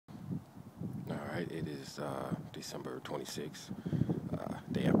Alright, it is December 26th,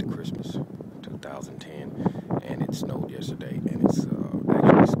 day after Christmas, 2010, and it snowed yesterday, and it's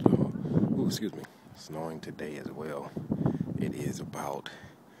snowing today as well. It is about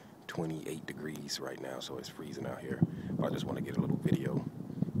 28 degrees right now, so it's freezing out here. But I just want to get a little video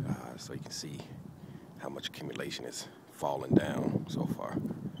so you can see how much accumulation is falling down so far.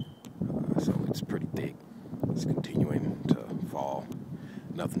 So it's pretty thick. It's continuing to fall.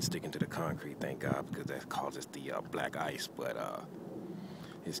 Nothing sticking to the concrete, thank God, because that causes the black ice. But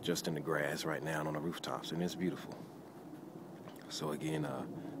it's just in the grass right now on the rooftops, and it's beautiful. So again,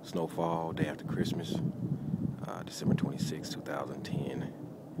 snowfall, day after Christmas, December 26, 2010,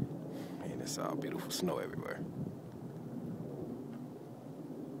 and it's beautiful snow everywhere.